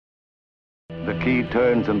The key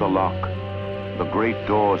turns in the lock. The great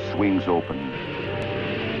door swings open.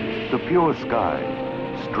 The pure sky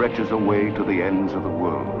stretches away to the ends of the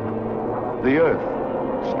world. The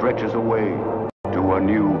earth stretches away to a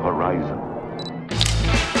new horizon.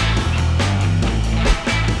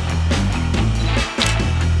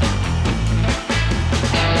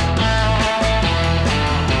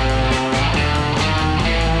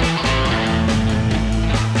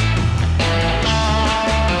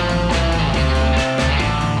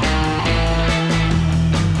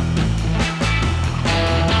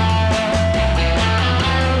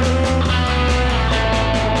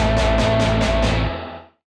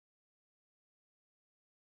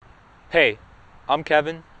 Hey, I'm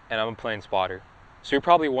Kevin and I'm a plane spotter. So you're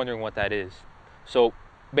probably wondering what that is. So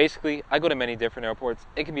basically, I go to many different airports.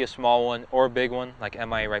 It can be a small one or a big one like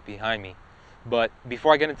MIA right behind me. But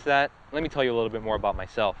before I get into that, let me tell you a little bit more about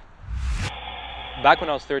myself. Back when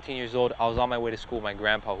I was 13 years old, I was on my way to school with my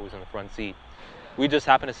grandpa who was in the front seat. We just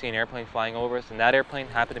happened to see an airplane flying over us, and that airplane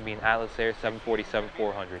happened to be an Atlas Air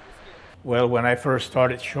 747-400. Well, when I first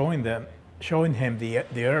started showing him the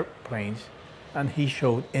airplanes, and he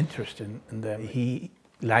showed interest in them. He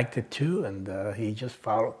liked it too, and he just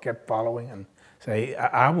kept following and say,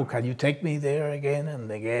 Abu, can you take me there again and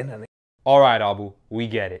again? And All right, Abu, we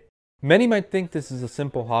get it. Many might think this is a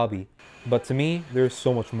simple hobby, but to me, there's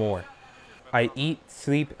so much more. I eat,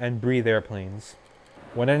 sleep, and breathe airplanes.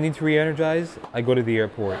 When I need to re-energize, I go to the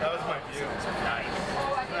airport. That was my view.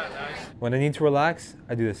 When I need to relax,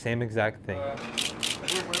 I do the same exact thing.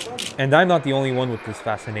 And I'm not the only one with this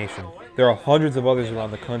fascination. There are hundreds of others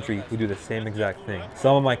around the country who do the same exact thing.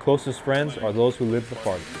 Some of my closest friends are those who live the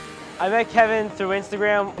farthest. I met Kevin through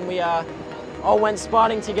Instagram. We all went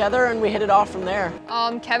spotting together and we hit it off from there.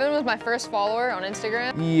 Kevin was my first follower on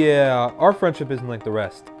Instagram. Yeah, our friendship isn't like the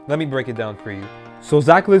rest. Let me break it down for you. So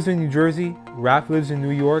Zach lives in New Jersey, Raph lives in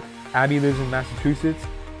New York, Abby lives in Massachusetts,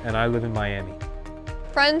 and I live in Miami.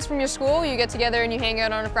 Friends from your school, you get together and you hang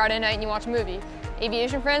out on a Friday night and you watch a movie.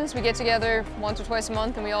 Aviation friends, we get together once or twice a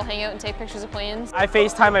month and we all hang out and take pictures of planes. I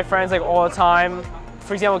FaceTime my friends like all the time.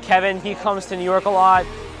 For example, Kevin, he comes to New York a lot.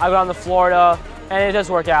 I go down to Florida, and it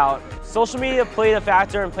does work out. Social media played a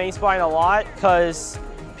factor in plane spotting a lot because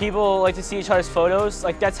people like to see each other's photos.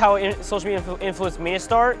 Like that's how social media influenced me to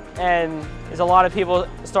start, and there's a lot of people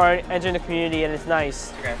starting entering the community, and it's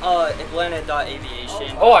nice. Okay.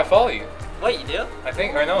 Atlanta.aviation. Oh, I follow you. What, you do? I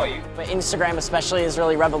think I know you. But Instagram especially has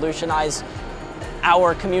really revolutionized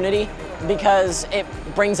our community because it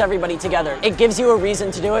brings everybody together. It gives you a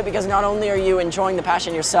reason to do it because not only are you enjoying the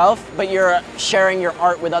passion yourself, but you're sharing your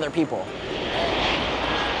art with other people.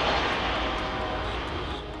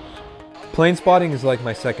 Plane spotting is like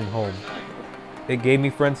my second home. It gave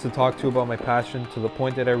me friends to talk to about my passion to the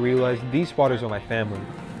point that I realized these spotters are my family.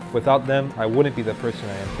 Without them, I wouldn't be the person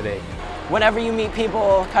I am today. Whenever you meet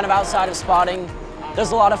people kind of outside of spotting,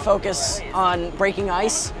 there's a lot of focus on breaking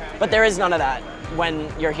ice, but there is none of that when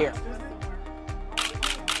you're here.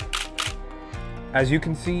 As you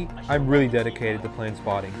can see, I'm really dedicated to plane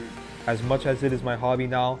spotting. As much as it is my hobby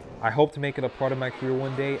now, I hope to make it a part of my career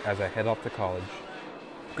one day as I head off to college.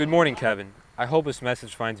 Good morning, Kevin. I hope this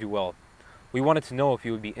message finds you well. We wanted to know if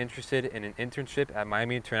you would be interested in an internship at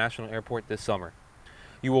Miami International Airport this summer.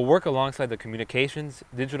 You will work alongside the Communications,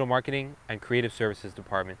 Digital Marketing, and Creative Services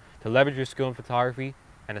Department to leverage your skill in photography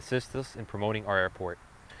and assist us in promoting our airport.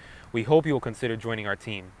 We hope you will consider joining our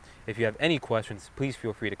team. If you have any questions, please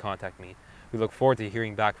feel free to contact me. We look forward to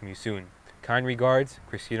hearing back from you soon. Kind regards,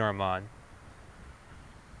 Christina Armand.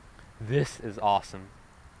 This is awesome.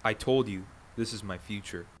 I told you, this is my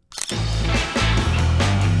future.